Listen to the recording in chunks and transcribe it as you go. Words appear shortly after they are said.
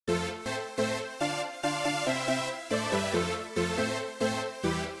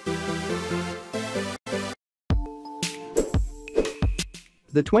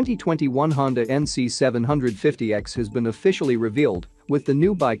The 2021 Honda NC750X has been officially revealed, with the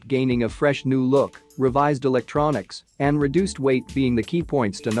new bike gaining a fresh new look, revised electronics, and reduced weight being the key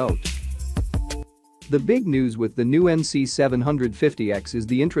points to note. The big news with the new NC750X is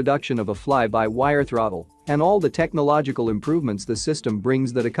the introduction of a fly-by-wire throttle and all the technological improvements the system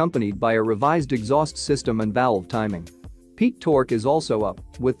brings that accompanied by a revised exhaust system and valve timing. Peak torque is also up,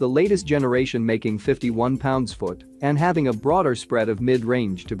 with the latest generation making 51 pounds-foot and having a broader spread of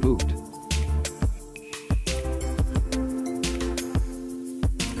mid-range to boot.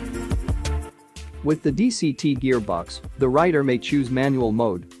 With the DCT gearbox, the rider may choose manual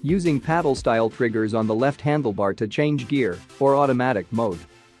mode, using paddle-style triggers on the left handlebar to change gear, or automatic mode.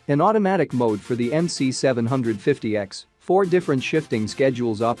 In automatic mode for the NC750X, 4 different shifting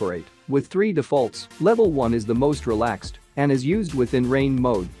schedules operate, with 3 defaults. Level 1 is the most relaxed and is used within rain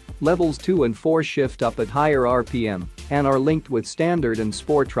mode. Levels 2 and 4 shift up at higher RPM and are linked with standard and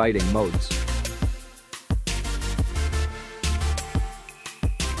sport riding modes.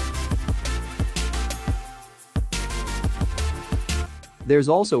 There's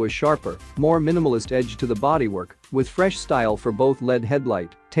also a sharper, more minimalist edge to the bodywork, with fresh style for both LED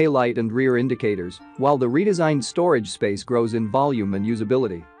headlight, taillight and rear indicators, while the redesigned storage space grows in volume and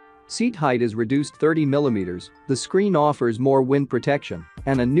usability. Seat height is reduced 30 mm, the screen offers more wind protection,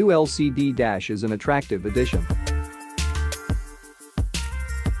 and a new LCD dash is an attractive addition.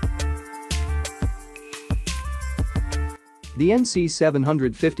 The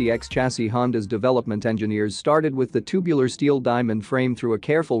NC750X chassis. Honda's development engineers started with the tubular steel diamond frame through a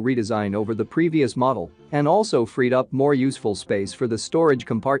careful redesign over the previous model and also freed up more useful space for the storage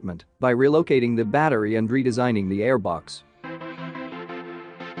compartment by relocating the battery and redesigning the airbox.